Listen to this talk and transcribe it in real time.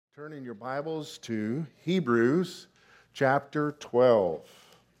Turn in your Bibles to Hebrews chapter 12.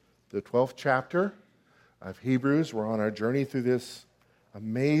 The 12th chapter of Hebrews. We're on our journey through this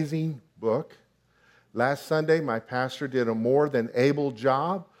amazing book. Last Sunday, my pastor did a more than able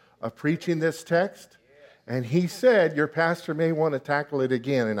job of preaching this text. And he said, your pastor may want to tackle it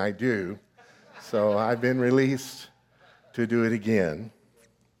again, and I do. So I've been released to do it again.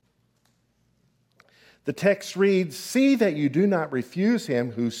 The text reads, "See that you do not refuse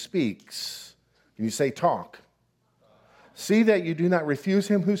him who speaks." Can you say talk? "See that you do not refuse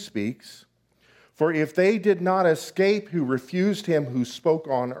him who speaks. For if they did not escape who refused him who spoke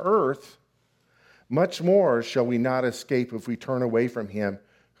on earth, much more shall we not escape if we turn away from him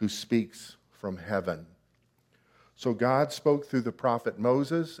who speaks from heaven." So God spoke through the prophet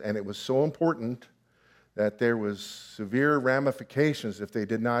Moses, and it was so important that there was severe ramifications if they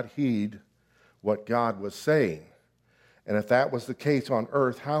did not heed what God was saying. And if that was the case on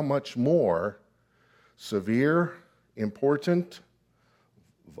earth, how much more severe, important,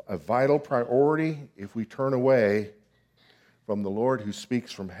 a vital priority if we turn away from the Lord who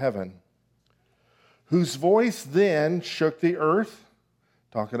speaks from heaven, whose voice then shook the earth.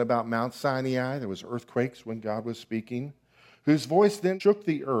 Talking about Mount Sinai, there was earthquakes when God was speaking. Whose voice then shook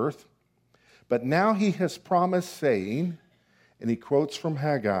the earth, but now he has promised, saying, and he quotes from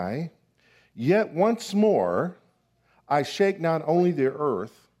Haggai, "Yet once more I shake not only the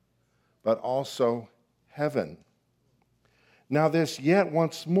earth, but also heaven." Now this "yet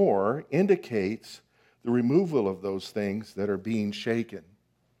once more" indicates the removal of those things that are being shaken.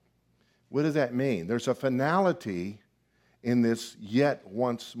 What does that mean? There's a finality in this "yet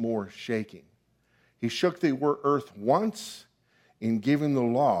once more" shaking. He shook the earth once in giving the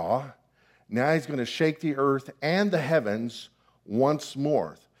law. Now he's going to shake the earth and the heavens once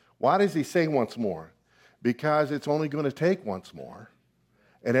more. Why does he say once more? Because it's only going to take once more.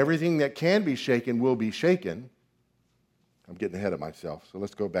 And everything that can be shaken will be shaken. I'm getting ahead of myself, so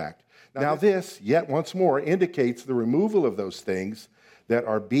let's go back. Now this, "yet once more," indicates the removal of those things that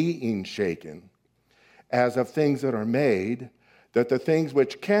are being shaken, as of things that are made, that the things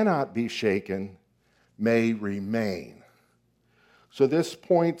which cannot be shaken may remain. So this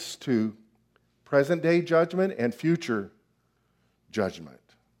points to present-day judgment and future judgment.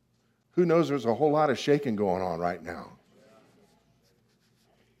 Who knows there's a whole lot of shaking going on right now?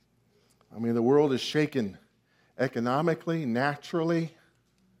 I mean, the world is shaken economically, naturally,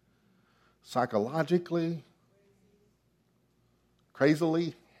 psychologically,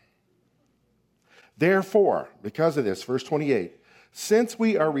 crazily. "Therefore," because of this, verse 28, "since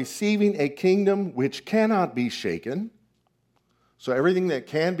we are receiving a kingdom which cannot be shaken," so everything that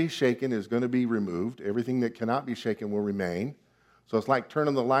can be shaken is going to be removed. Everything that cannot be shaken will remain. So it's like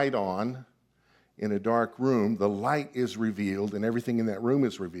turning the light on in a dark room. The light is revealed, and everything in that room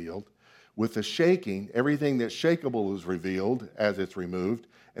is revealed. With the shaking, everything that's shakeable is revealed as it's removed,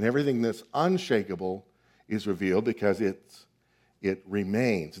 and everything that's unshakable is revealed because it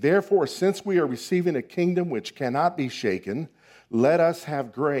remains. "Therefore, since we are receiving a kingdom which cannot be shaken, let us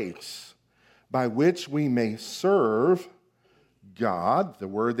have grace by which we may serve God." The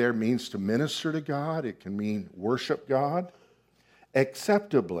word there means to minister to God. It can mean worship God.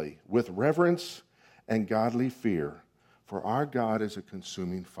 "Acceptably, with reverence and godly fear, for our God is a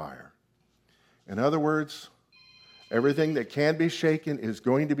consuming fire." In other words, everything that can be shaken is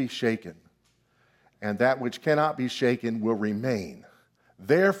going to be shaken, and that which cannot be shaken will remain.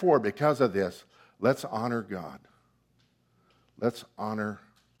 Therefore, because of this, let's honor God. Let's honor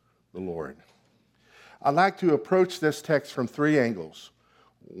the Lord. I'd like to approach this text from three angles.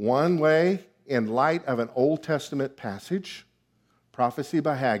 One way, in light of an Old Testament passage, prophecy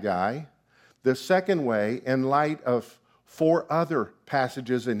by Haggai. The second way, in light of four other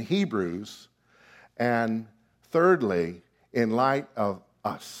passages in Hebrews. And thirdly, in light of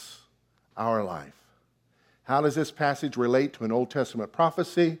us, our life. How does this passage relate to an Old Testament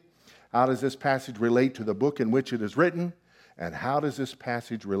prophecy? How does this passage relate to the book in which it is written? And how does this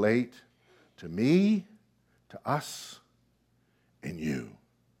passage relate to me, to us, and you?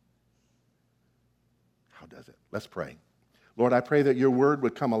 How does it? Let's pray. Lord, I pray that your word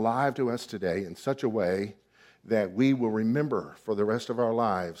would come alive to us today in such a way that we will remember for the rest of our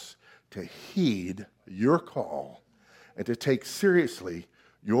lives to heed your call and to take seriously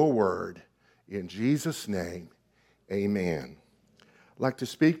your word. In Jesus' name, amen. I'd like to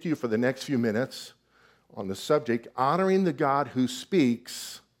speak to you for the next few minutes on the subject, honoring the God who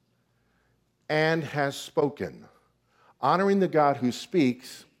speaks and has spoken. Honoring the God who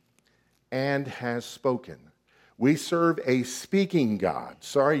speaks and has spoken. We serve a speaking God.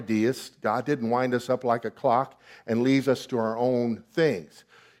 Sorry, deists, God didn't wind us up like a clock and leaves us to our own things.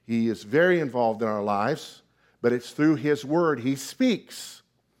 He is very involved in our lives, but it's through his word. He speaks.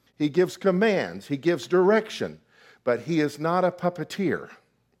 He gives commands. He gives direction, but he is not a puppeteer.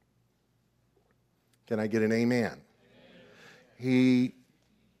 Can I get an amen? Amen. He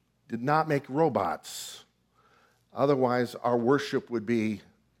did not make robots. Otherwise, our worship would be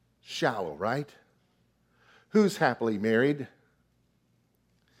shallow, right? Who's happily married?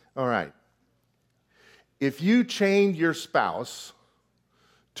 All right. If you chained your spouse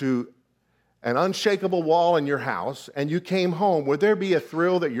to an unshakable wall in your house and you came home, would there be a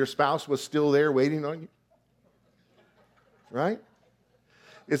thrill that your spouse was still there waiting on you? Right?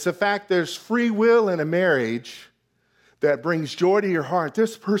 It's the fact there's free will in a marriage that brings joy to your heart.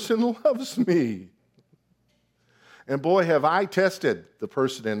 This person loves me. And boy, have I tested the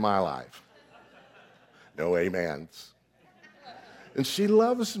person in my life. No amens. And she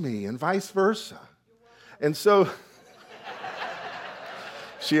loves me, and vice versa. And so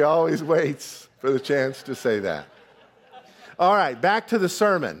she always waits for the chance to say that. All right, back to the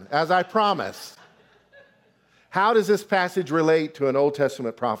sermon, as I promised. How does this passage relate to an Old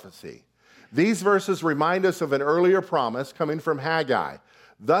Testament prophecy? These verses remind us of an earlier promise coming from Haggai.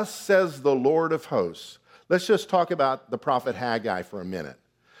 Thus says the Lord of hosts. Let's just talk about the prophet Haggai for a minute.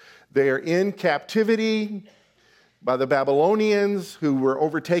 They are in captivity by the Babylonians who were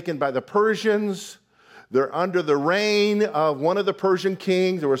overtaken by the Persians. They're under the reign of one of the Persian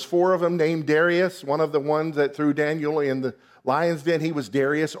kings. There was 4 of them named Darius. One of the ones that threw Daniel in the lion's den, he was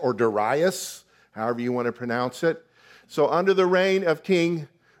Darius or Darius, however you want to pronounce it. So under the reign of King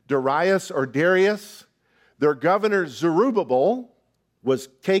Darius or Darius, their governor Zerubbabel was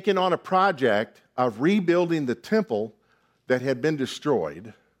taken on a project of rebuilding the temple that had been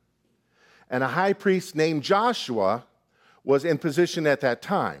destroyed. And a high priest named Joshua was in position at that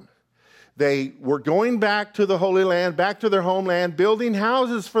time. They were going back to the Holy Land, back to their homeland, building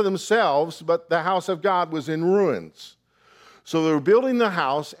houses for themselves, but the house of God was in ruins. So they were building the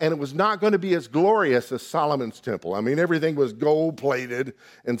house, and it was not going to be as glorious as Solomon's temple. I mean, everything was gold-plated,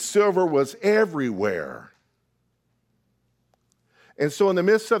 and silver was everywhere. And so in the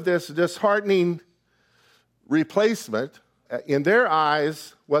midst of this disheartening replacement, in their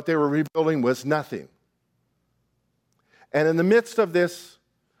eyes, what they were rebuilding was nothing. And in the midst of this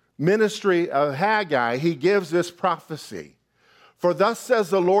ministry of Haggai, he gives this prophecy. For thus says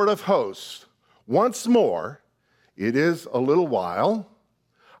the Lord of hosts, once more, it is a little while,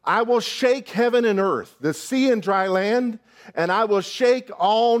 I will shake heaven and earth, the sea and dry land, and I will shake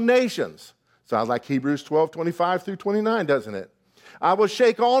all nations. Sounds like Hebrews 12:25 through 29, doesn't it? I will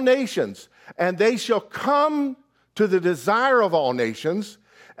shake all nations, and they shall come to the desire of all nations,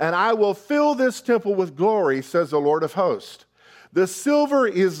 and I will fill this temple with glory, says the Lord of hosts. The silver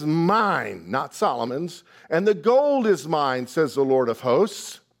is mine, not Solomon's, and the gold is mine, says the Lord of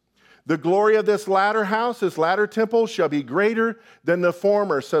hosts. The glory of this latter house, this latter temple, shall be greater than the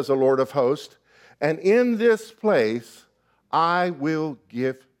former, says the Lord of hosts. And in this place I will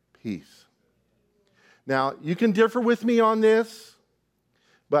give peace. Now, you can differ with me on this,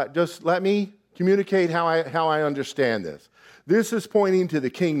 but just let me communicate how I understand this. This is pointing to the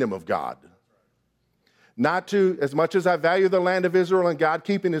kingdom of God. Not to, as much as I value the land of Israel and God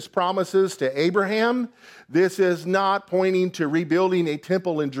keeping his promises to Abraham, this is not pointing to rebuilding a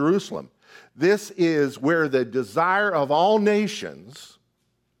temple in Jerusalem. This is where the desire of all nations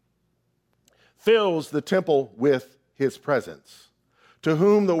fills the temple with his presence, to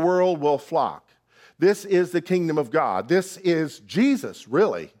whom the world will flock. This is the kingdom of God. This is Jesus,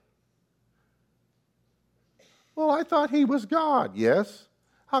 really. Well, I thought he was God. Yes.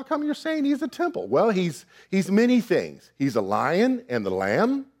 How come you're saying he's a temple? Well, he's many things. He's a lion and the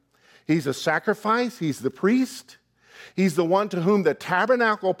lamb. He's a sacrifice. He's the priest. He's the one to whom the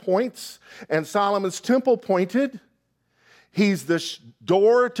tabernacle points and Solomon's temple pointed. He's the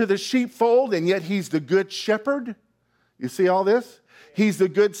door to the sheepfold, and yet he's the good shepherd. You see all this? He's the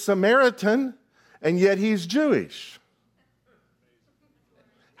good Samaritan, and yet he's Jewish.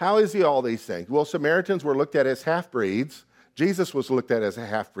 How is he all these things? Well, Samaritans were looked at as half-breeds. Jesus was looked at as a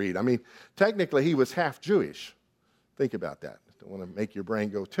half-breed. I mean, technically, he was half Jewish. Think about that. Don't want to make your brain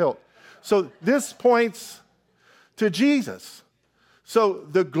go tilt. So this points to Jesus. So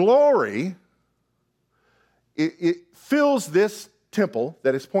the glory, it fills this temple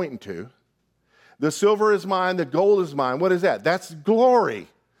that it's pointing to. The silver is mine, the gold is mine. What is that? That's glory.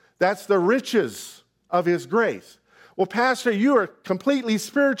 That's the riches of his grace. Well, Pastor, you are completely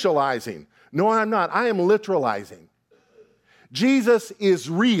spiritualizing. No, I'm not. I am literalizing. Jesus is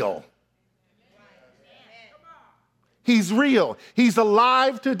real. He's real. He's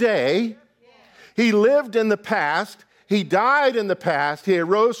alive today. He lived in the past. He died in the past, he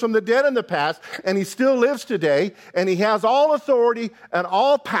arose from the dead in the past, and he still lives today, and he has all authority and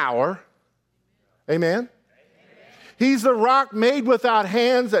all power. Amen? He's the rock made without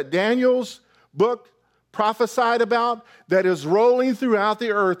hands that Daniel's book prophesied about, that is rolling throughout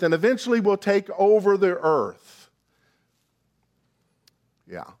the earth and eventually will take over the earth.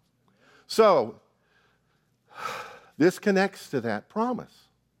 Yeah. So, this connects to that promise.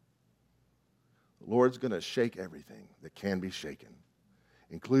 The Lord's going to shake everything that can be shaken,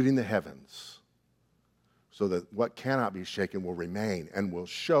 including the heavens, so that what cannot be shaken will remain and will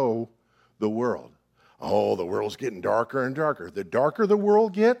show the world. Oh, the world's getting darker and darker. The darker the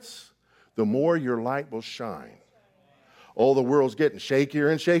world gets, the more your light will shine. Oh, the world's getting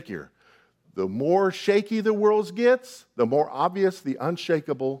shakier and shakier. The more shaky the world gets, the more obvious the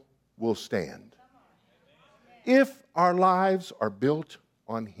unshakable will stand. If our lives are built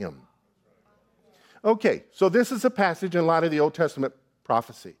on Him. Okay, so this is a passage in light of the Old Testament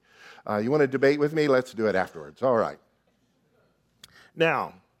prophecy. You want to debate with me? Let's do it afterwards. All right.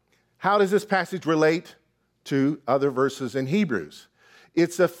 Now, how does this passage relate to other verses in Hebrews?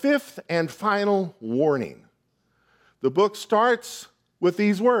 It's a fifth and final warning. The book starts with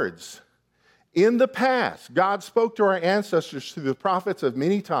these words. In the past, God spoke to our ancestors through the prophets at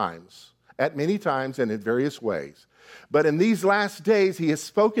many times and in various ways. But in these last days, He has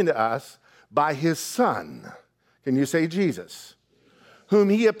spoken to us by His Son. Can you say Jesus? Whom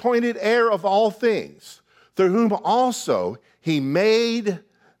He appointed heir of all things, through whom also He made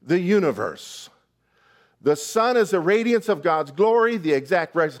the universe. The Son is the radiance of God's glory, the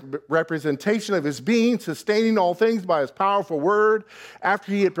exact representation of His being, sustaining all things by His powerful word.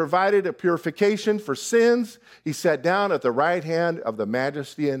 After He had provided a purification for sins, He sat down at the right hand of the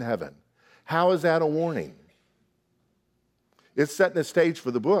Majesty in heaven. How is that a warning? It's setting the stage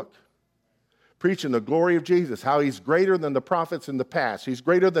for the book. Preaching the glory of Jesus, how He's greater than the prophets in the past. He's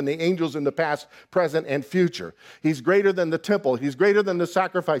greater than the angels in the past, present, and future. He's greater than the temple. He's greater than the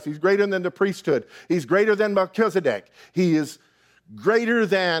sacrifice. He's greater than the priesthood. He's greater than Melchizedek. He is greater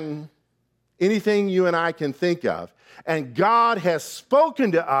than anything you and I can think of. And God has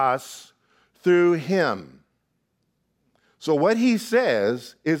spoken to us through Him. So what He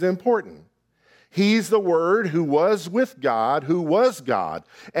says is important. He's the Word who was with God, who was God,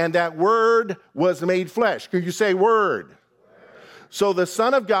 and that Word was made flesh. Could you say Word? So the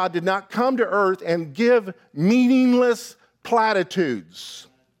Son of God did not come to earth and give meaningless platitudes.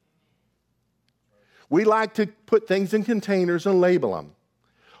 We like to put things in containers and label them.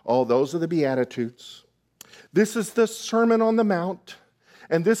 Oh, those are the Beatitudes. This is the Sermon on the Mount.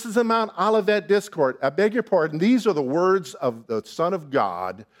 And this is the Mount Olivet Discourse. I beg your pardon. These are the words of the Son of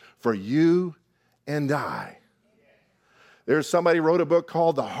God for you and I. There's somebody wrote a book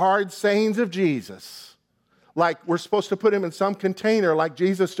called The Hard Sayings of Jesus. Like we're supposed to put Him in some container, like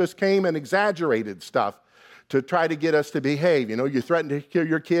Jesus just came and exaggerated stuff to try to get us to behave. You know, you threaten to kill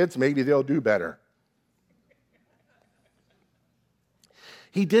your kids, maybe they'll do better.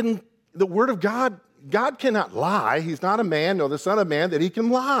 He didn't, the Word of God, God cannot lie. He's not a man, nor the Son of Man, that He can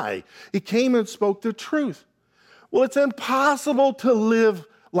lie. He came and spoke the truth. Well, it's impossible to live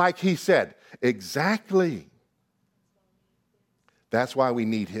like He said. Exactly. That's why we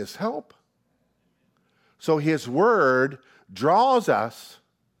need His help. So His Word draws us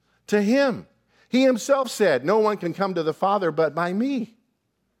to Him. He Himself said, no one can come to the Father but by me.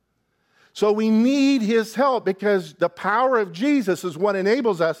 So we need His help because the power of Jesus is what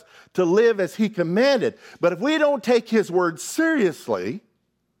enables us to live as He commanded. But if we don't take His Word seriously,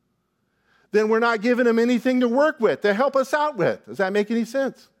 then we're not giving Him anything to work with, to help us out with. Does that make any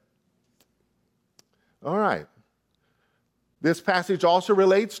sense? All right. This passage also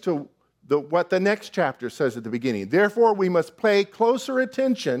relates to what the next chapter says at the beginning. Therefore, we must pay closer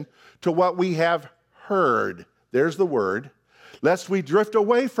attention to what we have heard. There's the word. Lest we drift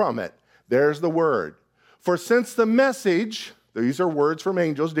away from it. There's the word. For since the message, these are words from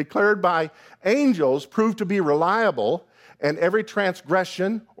angels, declared by angels proved to be reliable, and every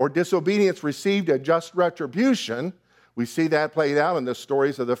transgression or disobedience received a just retribution, we see that played out in the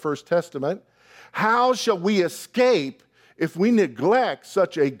stories of the First Testament. How shall we escape if we neglect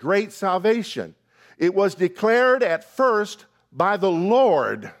such a great salvation? It was declared at first by the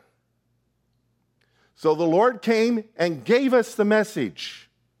Lord. So the Lord came and gave us the message.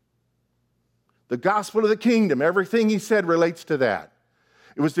 The gospel of the kingdom, everything He said relates to that.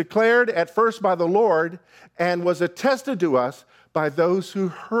 It was declared at first by the Lord and was attested to us by those who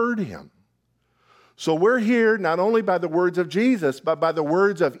heard Him. So we're here not only by the words of Jesus, but by the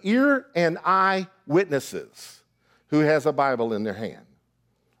words of ear and eye witnesses who has a Bible in their hand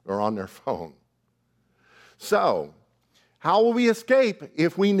or on their phone. So How will we escape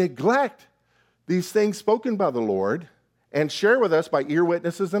if we neglect these things spoken by the Lord and share with us by ear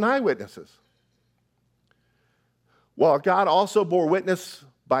witnesses and eyewitnesses? Well, God also bore witness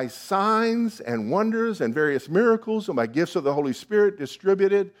by signs and wonders and various miracles and by gifts of the Holy Spirit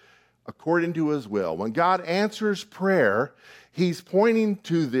distributed according to his will. When God answers prayer, he's pointing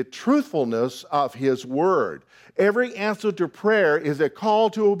to the truthfulness of his word. Every answer to prayer is a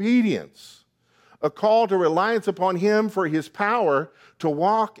call to obedience, a call to reliance upon him for his power to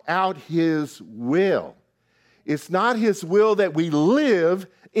walk out his will. It's not his will that we live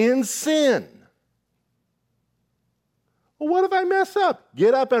in sin. Well, what if I mess up?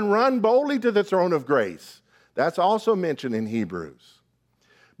 Get up and run boldly to the throne of grace. That's also mentioned in Hebrews.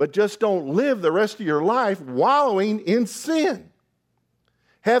 But just don't live the rest of your life wallowing in sin.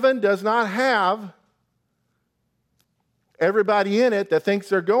 Heaven does not have everybody in it that thinks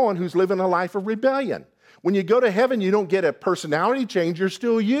they're going who's living a life of rebellion. When you go to heaven, you don't get a personality change. You're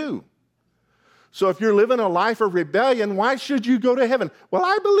still you. So if you're living a life of rebellion, why should you go to heaven? Well,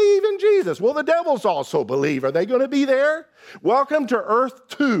 I believe in Jesus. Well, the devils also believe. Are they going to be there? Welcome to earth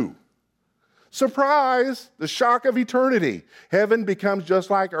 2. Surprise, the shock of eternity. Heaven becomes just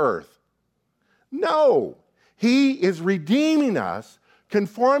like earth. No, he is redeeming us,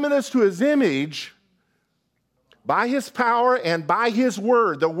 conforming us to his image by his power and by his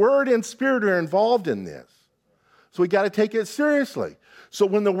word. The word and spirit are involved in this. So we got to take it seriously. So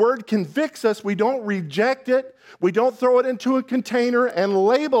when the word convicts us, we don't reject it. We don't throw it into a container and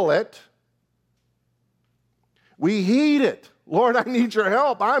label it. We heed it. Lord, I need your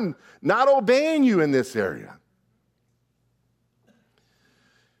help. I'm not obeying you in this area.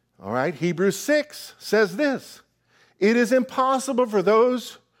 All right, Hebrews 6 says this. It is impossible for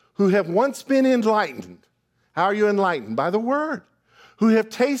those who have once been enlightened. How are you enlightened? By the word. Who have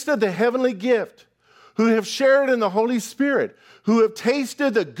tasted the heavenly gift, who have shared in the Holy Spirit, who have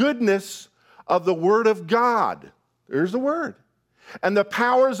tasted the goodness of the word of God. There's the word. And the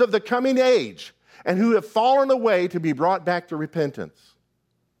powers of the coming age, and who have fallen away to be brought back to repentance.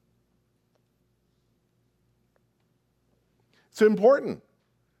 It's important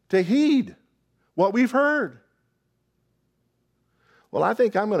to heed what we've heard. Well, I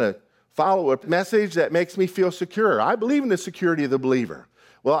think I'm going to follow a message that makes me feel secure. I believe in the security of the believer.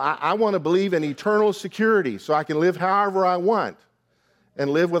 Well, I want to believe in eternal security so I can live however I want and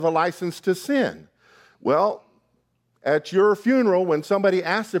live with a license to sin. Well, at your funeral, when somebody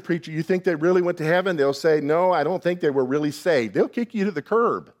asks the preacher, you think they really went to heaven? They'll say, no, I don't think they were really saved. They'll kick you to the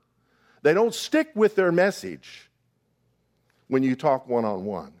curb. They don't stick with their message when you talk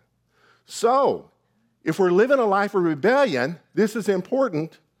one-on-one. So, if we're living a life of rebellion, this is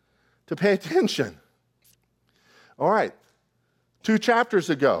important to pay attention. All right. 2 chapters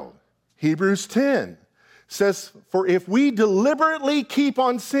ago, Hebrews 10 says, for if we deliberately keep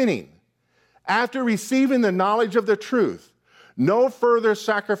on sinning after receiving the knowledge of the truth, no further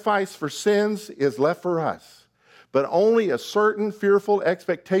sacrifice for sins is left for us, but only a certain fearful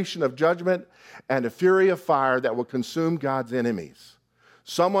expectation of judgment and a fury of fire that will consume God's enemies.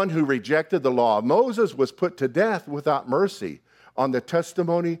 Someone who rejected the law of Moses was put to death without mercy on the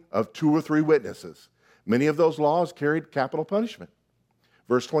testimony of 2 or 3 witnesses. Many of those laws carried capital punishment.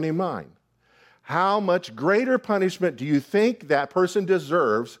 Verse 29, how much greater punishment do you think that person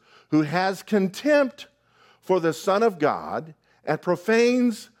deserves who has contempt for the Son of God and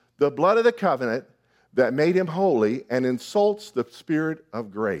profanes the blood of the covenant that made him holy and insults the Spirit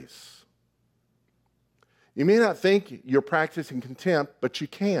of grace? You may not think you're practicing contempt, but you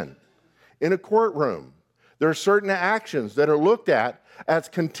can. In a courtroom, there are certain actions that are looked at as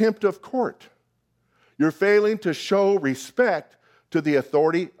contempt of court. You're failing to show respect to the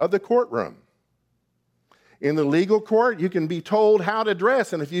authority of the courtroom. In the legal court, you can be told how to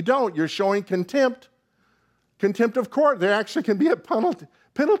dress, and if you don't, you're showing contempt of court. There actually can be a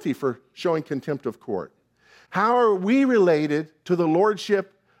penalty for showing contempt of court. How are we related to the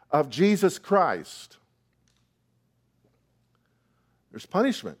lordship of Jesus Christ? There's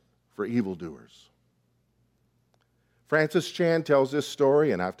punishment for evildoers. Francis Chan tells this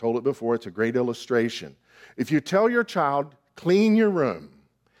story, and I've told it before. It's a great illustration. If you tell your child, clean your room,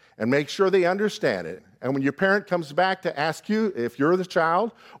 and make sure they understand it, and when your parent comes back to ask you if you're the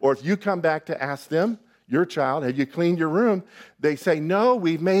child, or if you come back to ask them, your child, have you cleaned your room? They say, no,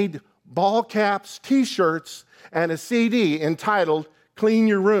 we've made ball caps, T-shirts, and a CD entitled, Clean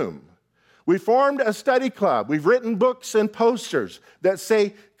Your Room. We formed a study club. We've written books and posters that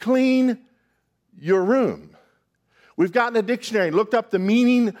say, clean your room. We've gotten a dictionary, looked up the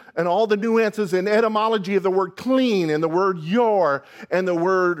meaning and all the nuances and etymology of the word clean and the word your and the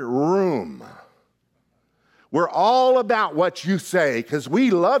word room. We're all about what you say because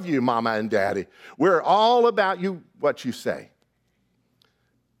we love you, Mama and Daddy. We're all about you, what you say.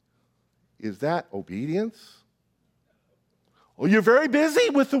 Is that obedience? Well, you're very busy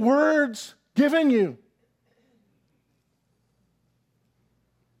with the words given you.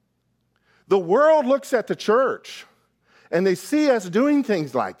 The world looks at the church and they see us doing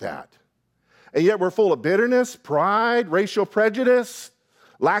things like that. And yet we're full of bitterness, pride, racial prejudice,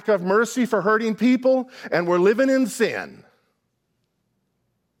 lack of mercy for hurting people, and we're living in sin.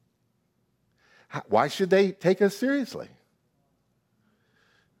 Why should they take us seriously?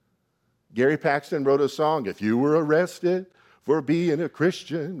 Gary Paxton wrote a song, if you were arrested for being a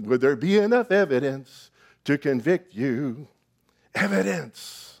Christian, would there be enough evidence to convict you?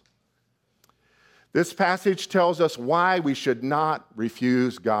 Evidence. This passage tells us why we should not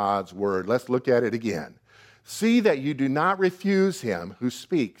refuse God's word. Let's look at it again. See that you do not refuse him who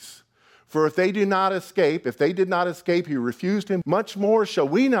speaks. For if they did not escape, who refused him, much more shall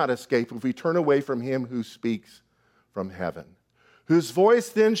we not escape if we turn away from him who speaks from heaven. Whose voice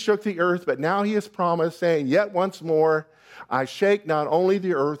then shook the earth, but now he has promised, saying, yet once more I shake not only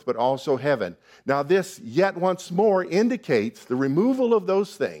the earth, but also heaven. Now this yet once more indicates the removal of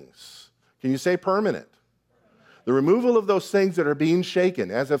those things. Can you say permanent? The removal of those things that are being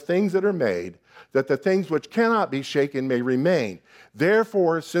shaken, as of things that are made, that the things which cannot be shaken may remain.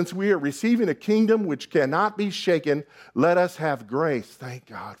 Therefore, since we are receiving a kingdom which cannot be shaken, let us have grace, thank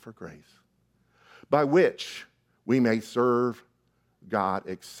God for grace, by which we may serve God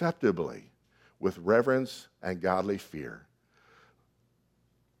acceptably with reverence and godly fear.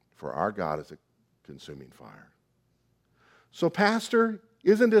 For our God is a consuming fire. So, Pastor,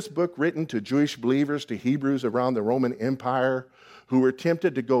 isn't this book written to Jewish believers, to Hebrews around the Roman Empire who were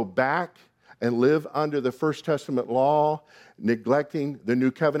tempted to go back and live under the First Testament law, neglecting the new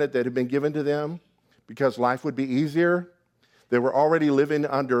covenant that had been given to them because life would be easier? They were already living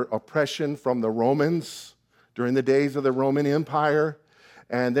under oppression from the Romans during the days of the Roman Empire,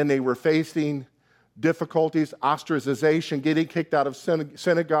 and then they were facing difficulties, ostracization, getting kicked out of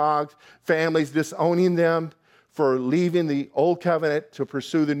synagogues, families disowning them for leaving the old covenant to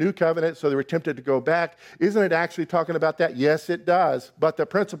pursue the new covenant, so they were tempted to go back. Isn't it actually talking about that? Yes, it does, but the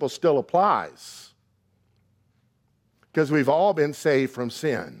principle still applies. Because we've all been saved from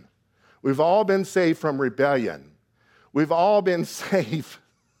sin. We've all been saved from rebellion. We've all been saved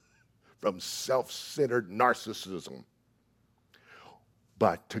from self-centered narcissism.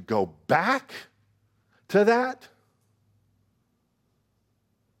 But to go back to that,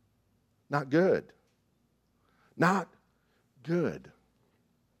 not good. Not good.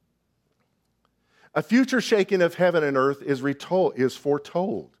 A future shaking of heaven and earth is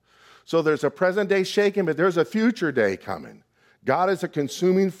foretold. So there's a present day shaking, but there's a future day coming. God is a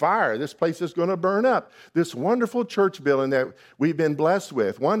consuming fire. This place is going to burn up. This wonderful church building that we've been blessed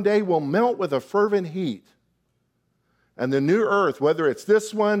with, one day will melt with a fervent heat. And the new earth, whether it's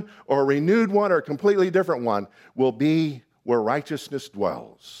this one or a renewed one or a completely different one, will be where righteousness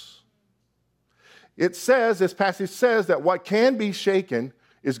dwells. It says, this passage says that what can be shaken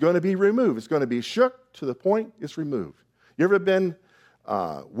is going to be removed. It's going to be shook to the point it's removed. You ever been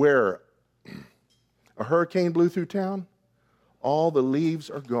where a hurricane blew through town? All the leaves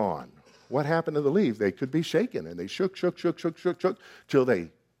are gone. What happened to the leaves? They could be shaken, and they shook till they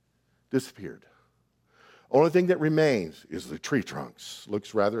disappeared. Only thing that remains is the tree trunks.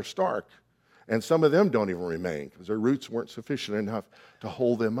 Looks rather stark. And some of them don't even remain because their roots weren't sufficient enough to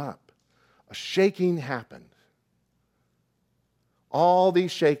hold them up. A shaking happened. All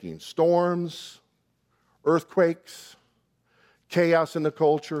these shakings, storms, earthquakes, chaos in the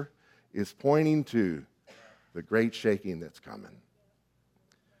culture, is pointing to the great shaking that's coming.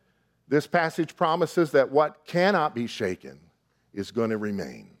 This passage promises that what cannot be shaken is going to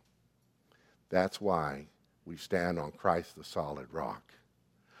remain. That's why we stand on Christ, the solid rock.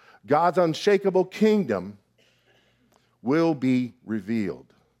 God's unshakable kingdom will be revealed.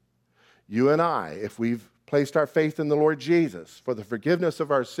 You and I, if we've placed our faith in the Lord Jesus for the forgiveness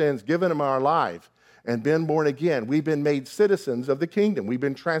of our sins, given him our life, and been born again, we've been made citizens of the kingdom. We've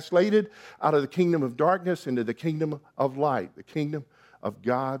been translated out of the kingdom of darkness into the kingdom of light, the kingdom of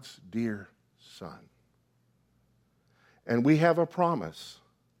God's dear Son. And we have a promise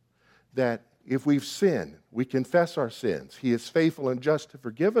that if we've sinned, we confess our sins. He is faithful and just to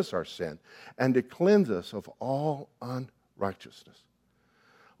forgive us our sin and to cleanse us of all unrighteousness.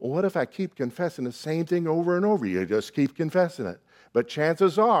 Well, what if I keep confessing the same thing over and over? You just keep confessing it. But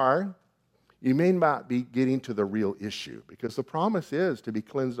chances are, you may not be getting to the real issue because the promise is to be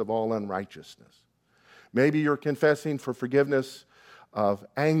cleansed of all unrighteousness. Maybe you're confessing for forgiveness of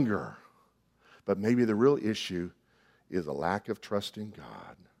anger, But maybe the real issue is a lack of trust in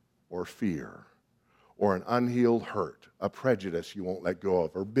God, or fear, or an unhealed hurt, a prejudice you won't let go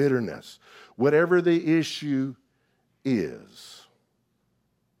of, or bitterness. Whatever the issue is,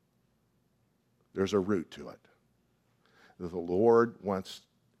 there's a root to it that the Lord wants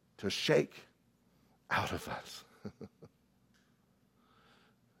to shake out of us.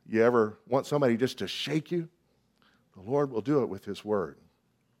 You ever want somebody just to shake you? The Lord will do it with His Word.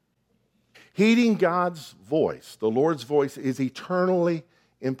 Heeding God's voice, the Lord's voice, is eternally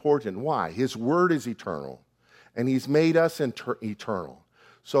important. Why? His Word is eternal, and He's made us eternal.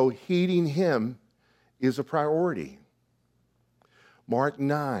 So heeding Him is a priority. Mark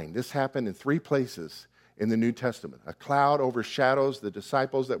 9, this happened in 3 places in the New Testament. A cloud overshadows the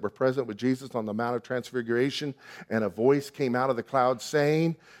disciples that were present with Jesus on the Mount of Transfiguration, and a voice came out of the cloud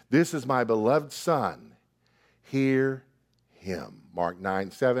saying, "This is my beloved Son, hear Him." Mark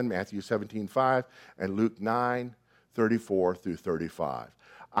 9:7, Matthew 17:5, and Luke 9:34 through 35.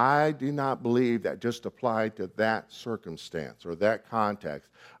 I do not believe that just applied to that circumstance or that context.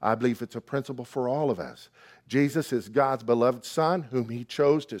 I believe it's a principle for all of us. Jesus is God's beloved Son, whom He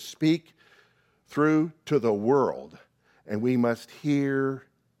chose to speak through to the world, and we must hear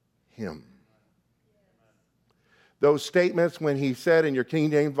Him. Those statements when He said in your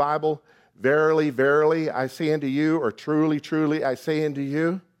King James Bible, "Verily, verily, I say unto you," or "Truly, truly, I say unto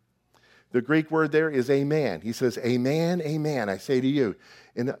you," the Greek word there is amen. He says, "Amen, amen, I say to you."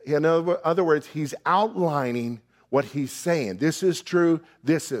 In other words, He's outlining what He's saying. This is true,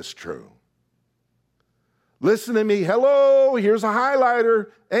 this is true. Listen to me. Hello, here's a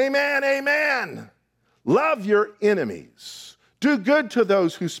highlighter. Amen, amen. Love your enemies. Do good to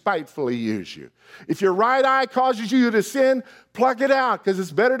those who spitefully use you. If your right eye causes you to sin, pluck it out, because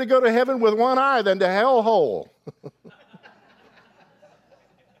it's better to go to heaven with one eye than to hell whole.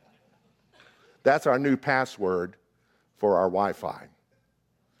 That's our new password for our Wi-Fi.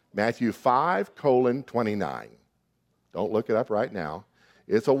 Matthew 5:29. Don't look it up right now.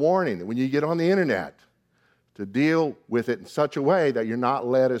 It's a warning that when you get on the internet, to deal with it in such a way that you're not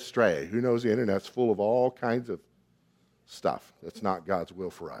led astray. Who knows, the internet's full of all kinds of stuff that's not God's will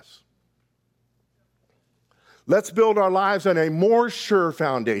for us. Let's build our lives on a more sure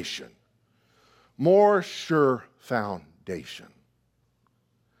foundation. More sure foundation.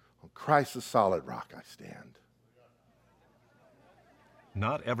 On Christ the solid rock I stand.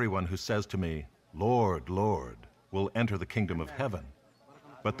 Not everyone who says to me, "Lord, Lord," will enter the kingdom of heaven,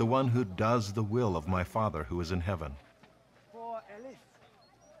 but the one who does the will of my Father who is in heaven.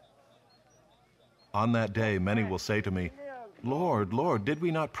 On that day many will say to me, "Lord, Lord, did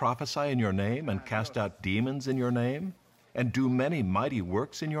we not prophesy in your name and cast out demons in your name and do many mighty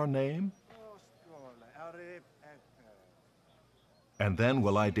works in your name?" And then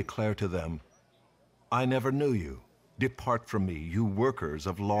will I declare to them, "I never knew you. Depart from me, you workers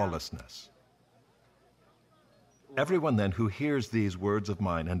of lawlessness." Everyone then who hears these words of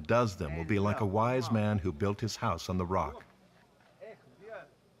mine and does them will be like a wise man who built his house on the rock.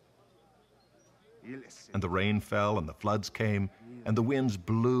 And the rain fell, and the floods came, and the winds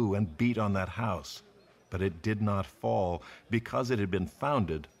blew and beat on that house, but it did not fall, because it had been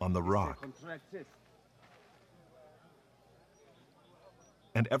founded on the rock.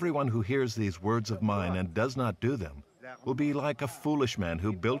 And everyone who hears these words of mine and does not do them will be like a foolish man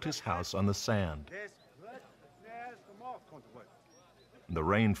who built his house on the sand. And the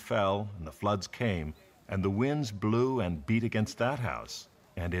rain fell, and the floods came, and the winds blew and beat against that house,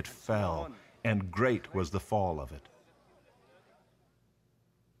 and it fell, and great was the fall of it.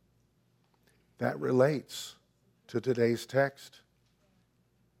 That relates to today's text.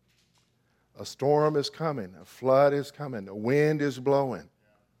 A storm is coming, a flood is coming, a wind is blowing.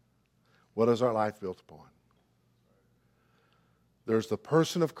 What is our life built upon? There's the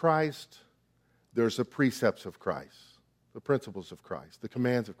person of Christ, there's the precepts of Christ, the principles of Christ, the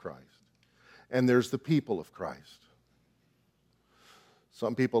commands of Christ, and there's the people of Christ.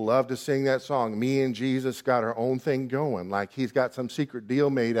 Some people love to sing that song, "Me and Jesus got our own thing going," like He's got some secret deal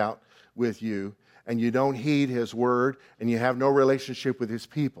made out with you, and you don't heed His word, and you have no relationship with His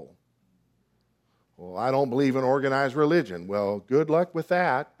people. Well, I don't believe in organized religion. Well, good luck with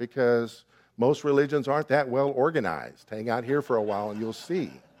that, because most religions aren't that well organized. Hang out here for a while and you'll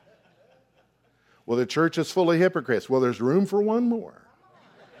see. Well, the church is full of hypocrites. Well, there's room for one more.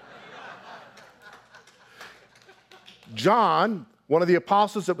 John, one of the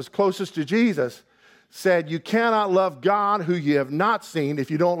apostles that was closest to Jesus, said, "You cannot love God who you have not seen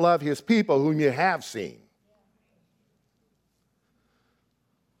if you don't love His people whom you have seen."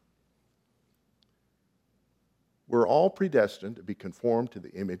 We're all predestined to be conformed to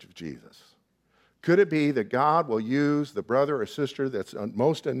the image of Jesus. Could it be that God will use the brother or sister that's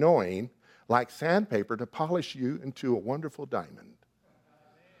most annoying, like sandpaper, to polish you into a wonderful diamond?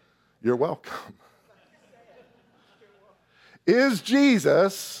 You're welcome. Is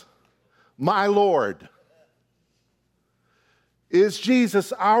Jesus my Lord? Is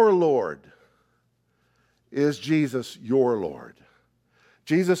Jesus our Lord? Is Jesus your Lord?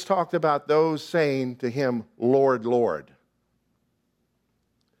 Jesus talked about those saying to him, Lord, Lord.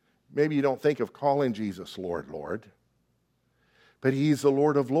 Maybe you don't think of calling Jesus Lord, Lord, but he's the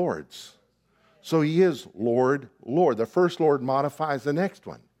Lord of Lords. So he is Lord, Lord. The first Lord modifies the next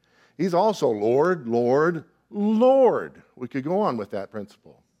one. He's also Lord, Lord, Lord. We could go on with that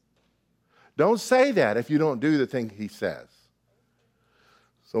principle. Don't say that if you don't do the thing he says.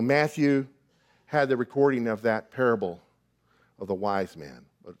 So Matthew had the recording of that parable of the wise man,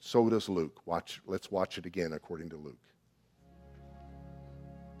 but so does Luke. Let's watch it again according to Luke.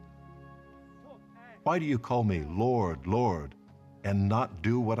 Why do you call me Lord, Lord, and not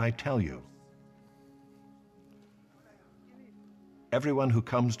do what I tell you? Everyone who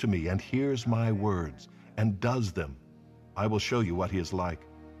comes to me and hears my words and does them, I will show you what he is like.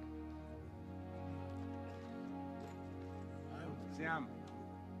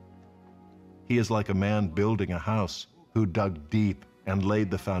 He is like a man building a house who dug deep and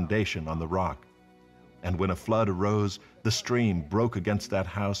laid the foundation on the rock. And when a flood arose, the stream broke against that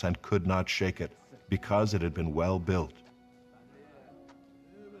house and could not shake it, because it had been well built.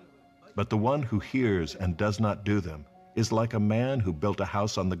 But the one who hears and does not do them is like a man who built a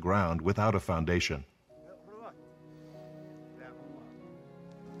house on the ground without a foundation.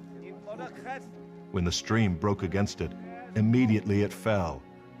 When the stream broke against it, immediately it fell.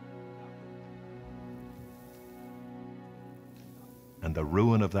 And the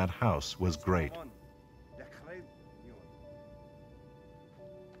ruin of that house was great.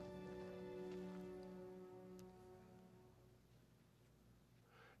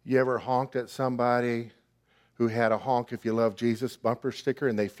 You ever honked at somebody who had a honk if you love Jesus bumper sticker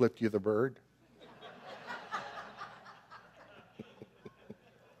and they flipped you the bird?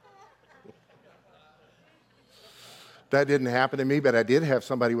 That didn't happen to me, but I did have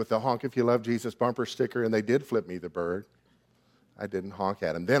somebody with the honk if you love Jesus bumper sticker and they did flip me the bird. I didn't honk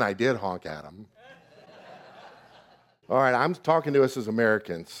at him. Then I did honk at him. All right, I'm talking to us as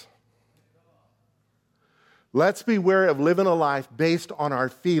Americans. Let's beware of living a life based on our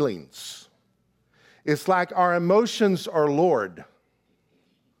feelings. It's like our emotions are Lord.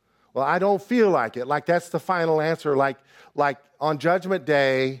 Well, I don't feel like it. Like that's the final answer. Like on Judgment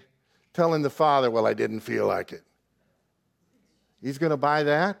Day, telling the Father, well, I didn't feel like it. He's going to buy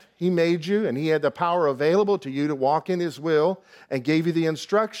that. He made you, and he had the power available to you to walk in his will and gave you the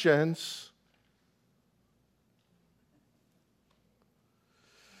instructions.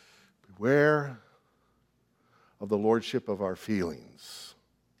 Beware of the lordship of our feelings.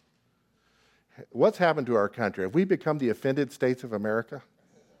 What's happened to our country? Have we become the offended states of America?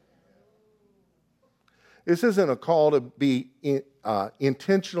 This isn't a call to be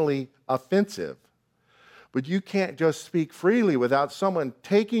intentionally offensive. But you can't just speak freely without someone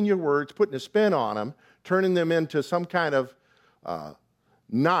taking your words, putting a spin on them, turning them into some kind of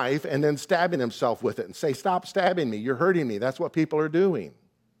knife, and then stabbing himself with it and say, stop stabbing me, you're hurting me. That's what people are doing.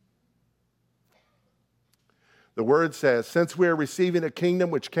 The word says, since we are receiving a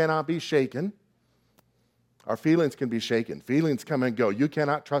kingdom which cannot be shaken, our feelings can be shaken. Feelings come and go. You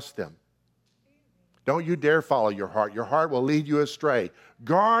cannot trust them. Don't you dare follow your heart. Your heart will lead you astray.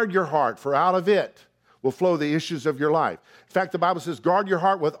 Guard your heart, for out of it will flow the issues of your life. In fact, the Bible says, guard your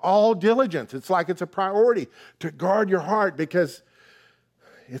heart with all diligence. It's like it's a priority to guard your heart because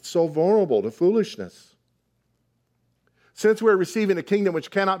it's so vulnerable to foolishness. Since we're receiving a kingdom which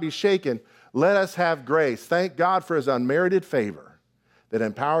cannot be shaken, let us have grace. Thank God for his unmerited favor that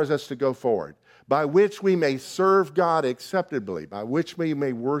empowers us to go forward, by which we may serve God acceptably, by which we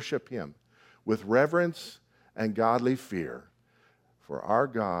may worship him with reverence and godly fear. For our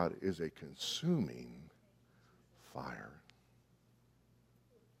God is a consuming fire.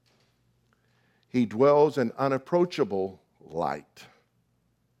 He dwells in unapproachable light.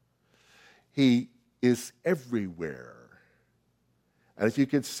 He is everywhere. And if you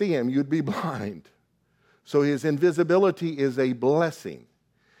could see him, you'd be blind. So his invisibility is a blessing.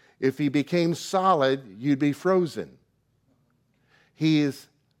 If he became solid, you'd be frozen. He has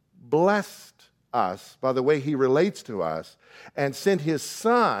blessed us by the way he relates to us and sent his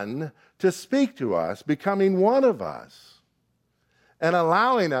Son to speak to us, becoming one of us and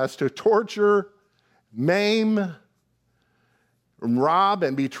allowing us to torture, maim, rob,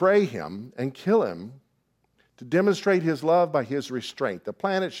 and betray him and kill him to demonstrate his love by his restraint. The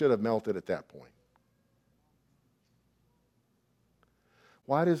planet should have melted at that point.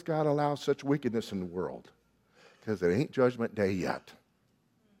 Why does God allow such wickedness in the world? Because it ain't judgment day yet.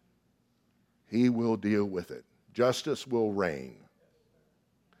 He will deal with it. Justice will reign.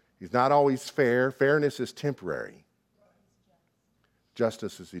 He's not always fair. Fairness is temporary.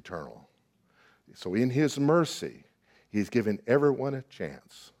 Justice is eternal. So in his mercy, he's given everyone a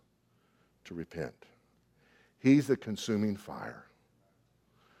chance to repent. He's the consuming fire.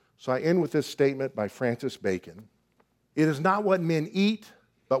 So I end with this statement by Francis Bacon. It is not what men eat,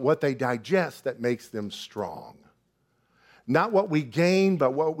 but what they digest that makes them strong. Not what we gain,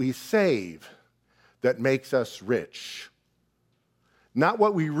 but what we save that makes us rich. Not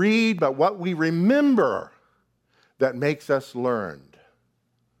what we read, but what we remember that makes us learned.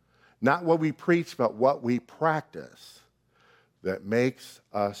 Not what we preach, but what we practice that makes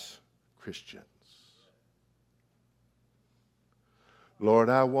us Christians. Lord,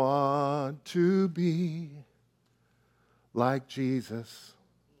 I want to be like Jesus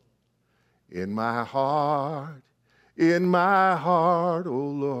in my heart, oh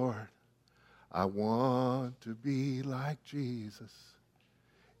Lord. I want to be like Jesus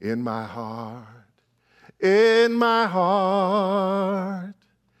in my heart, in my heart,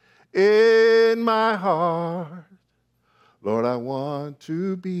 in my heart. Lord, I want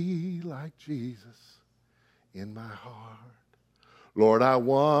to be like Jesus in my heart. Lord, I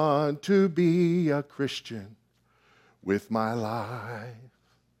want to be a Christian with my life.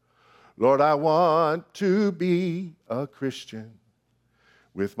 Lord, I want to be a Christian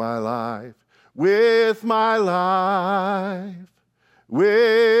with my life, with my life,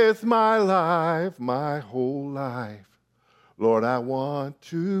 with my life, my whole life. Lord, I want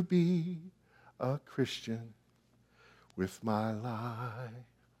to be a Christian with my life.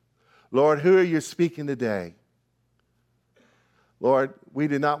 Lord, who are you speaking today? Lord, we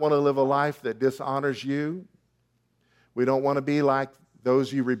do not want to live a life that dishonors you. We don't want to be like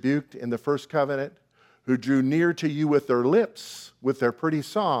those you rebuked in the first covenant, who drew near to you with their lips, with their pretty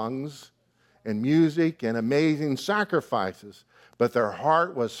songs and music and amazing sacrifices, but their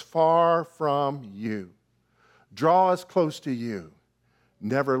heart was far from you. Draw us close to you.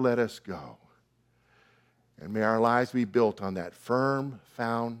 Never let us go. And may our lives be built on that firm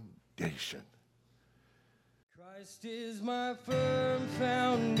foundation. Christ is my firm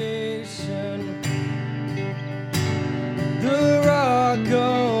foundation, the rock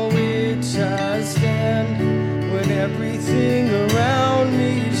on which I stand when everything around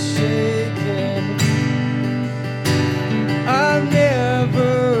me is shaking. I've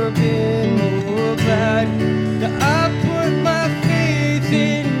never been more glad that I put my faith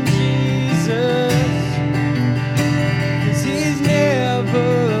in Jesus, 'cause he's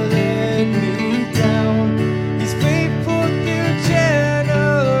never let me down. He's faithful through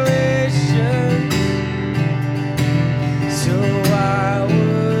generations. So why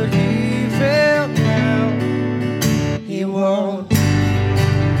would he fail now? He won't.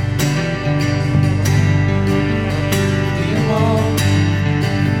 He won't.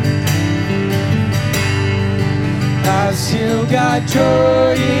 I've still got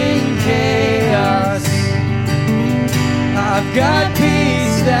joy in chaos. I've got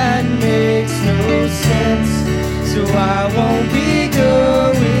peace that makes no sense. So I won't be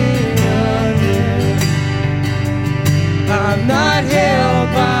going under. I'm not held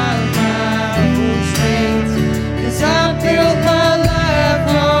by my own strength, 'cause I built my life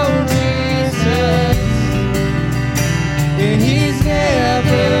on Jesus, and he's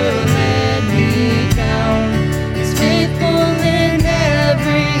never let me down. He's faithful in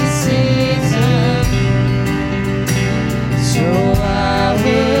every season. So why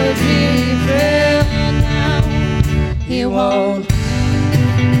would he fail now? He won't.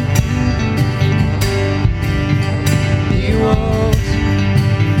 He won't.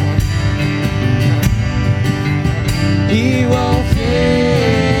 He won't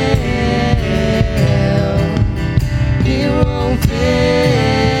fail. He won't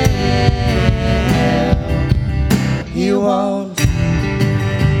fail. He won't.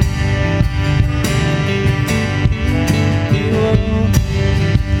 He won't.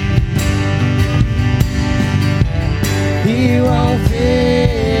 He won't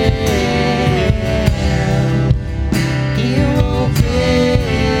fail. He won't fail.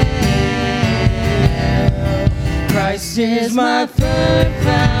 Christ is my firm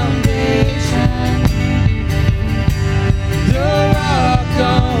foundation, the rock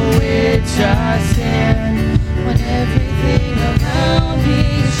on which I stand when everything around me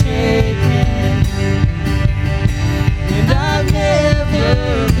is shaking. And I've never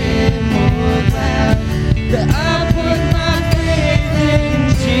been more glad that I put my faith in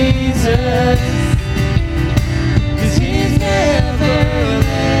Jesus, 'cause he's never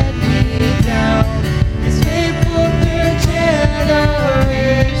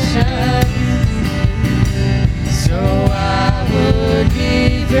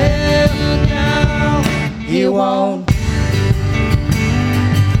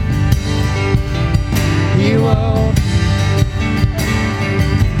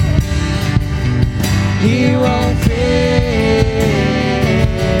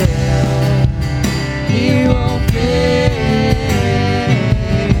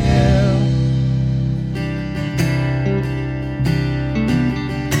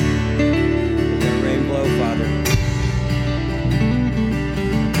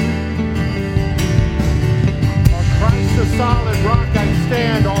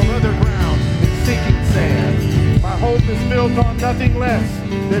built on nothing less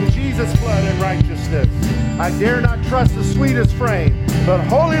than Jesus' blood and righteousness. I dare not trust the sweetest frame, but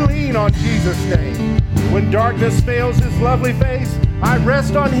wholly lean on Jesus' name. When darkness veils his lovely face, I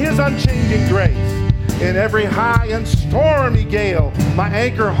rest on his unchanging grace. In every high and stormy gale, my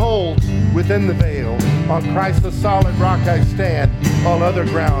anchor holds within the veil. On Christ the solid rock I stand, all other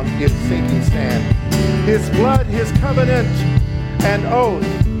ground is sinking sand. His blood, his covenant, and oath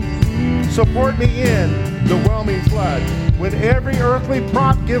support me in the whelming flood. When every earthly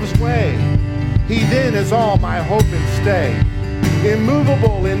prop gives way, he then is all my hope and stay.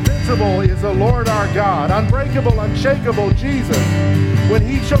 Immovable, invincible is the Lord our God, unbreakable, unshakable Jesus. When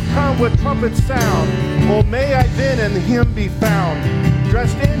he shall come with trumpet sound, oh, may I then in him be found,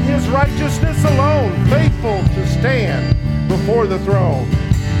 dressed in his righteousness alone, faithful to stand before the throne.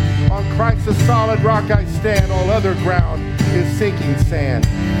 On Christ the solid rock I stand, all other ground is sinking sand.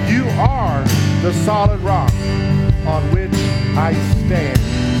 You are the solid rock on which I stand.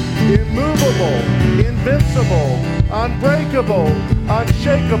 Immovable, invincible, unbreakable,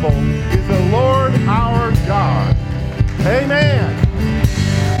 unshakable is the Lord our God. Amen.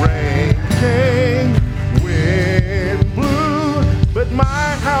 Rain came, wind blew, but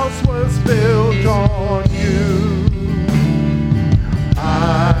my house was built on you.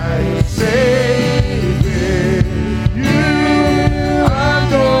 I say with you, I'm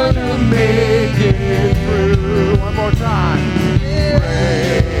gonna make it through. One more time.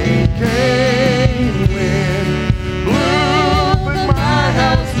 Rain came, wind blew, but my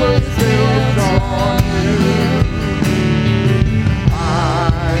house was built on you.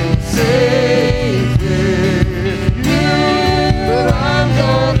 I'm safe with you, but I'm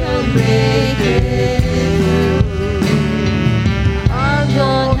gonna make it through. I'm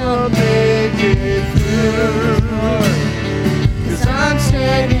gonna make it through, 'cause I'm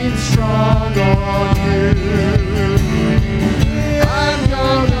standing strong on you. I'm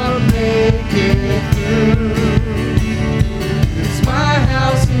gonna make it through, 'cause my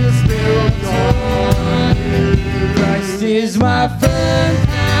house is built on you. Christ is my firm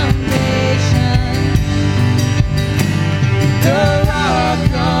foundation, the rock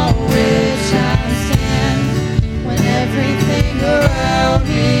on which I stand. When everything around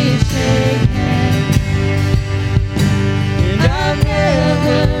me is shaking, and I've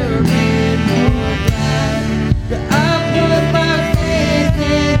never been more glad that I put my faith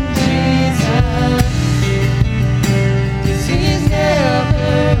in Jesus, 'cause he's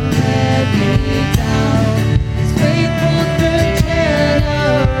never let me down. He's faithful through generations.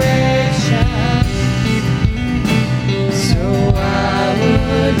 So why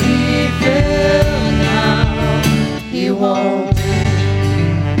would he fail now? He won't.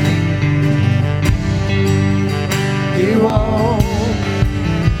 He won't.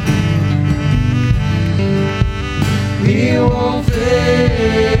 He won't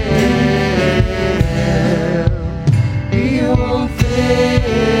fail. He won't fail.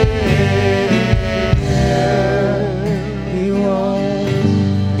 He won't.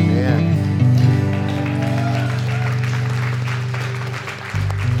 Amen.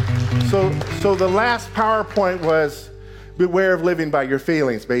 So the last PowerPoint was beware of living by your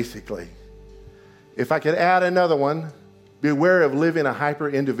feelings, basically. If I could add another one, beware of living a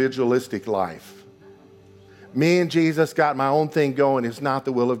hyper-individualistic life. Me and Jesus got my own thing going. It's not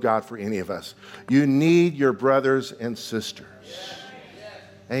the will of God for any of us. You need your brothers and sisters.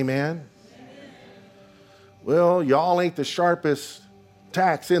 Amen? Well, y'all ain't the sharpest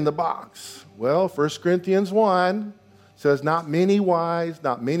tacks in the box. Well, 1 Corinthians 1 says, not many wise,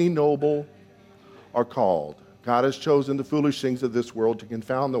 not many noble are called. God has chosen the foolish things of this world to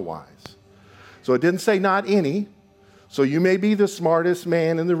confound the wise. So it didn't say not any. So you may be the smartest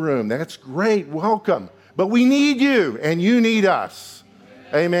man in the room. That's great. Welcome. But we need you, and you need us.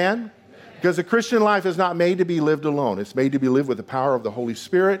 Amen? Because the Christian life is not made to be lived alone. It's made to be lived with the power of the Holy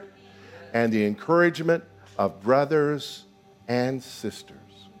Spirit and the encouragement of brothers and sisters.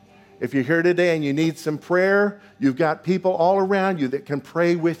 If you're here today and you need some prayer, you've got people all around you that can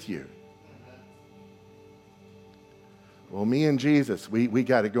pray with you. Well, me and Jesus, we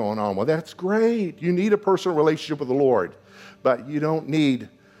got it going on. Well, that's great. You need a personal relationship with the Lord, but you don't need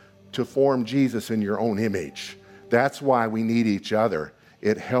to form Jesus in your own image. That's why we need each other.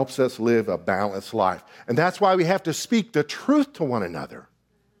 It helps us live a balanced life. And that's why we have to speak the truth to one another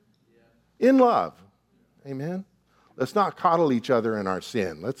in love. Amen? Let's not coddle each other in our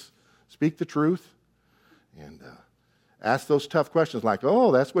sin. Let's speak the truth and ask those tough questions like,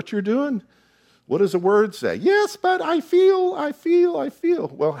 oh, that's what you're doing? What does the word say? Yes, but I feel.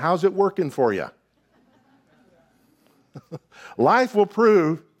 Well, how's it working for you? Life will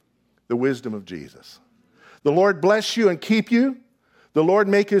prove the wisdom of Jesus. The Lord bless you and keep you. The Lord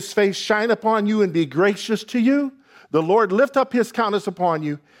make his face shine upon you and be gracious to you. The Lord lift up his countenance upon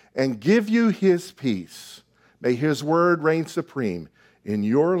you and give you his peace. May his word reign supreme in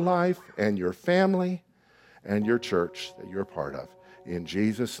your life and your family and your church that you're a part of. In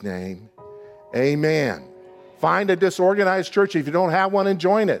Jesus' name, amen. Find a disorganized church. If you don't have one, and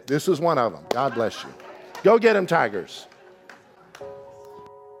join it. This is one of them. God bless you. Go get them, Tigers.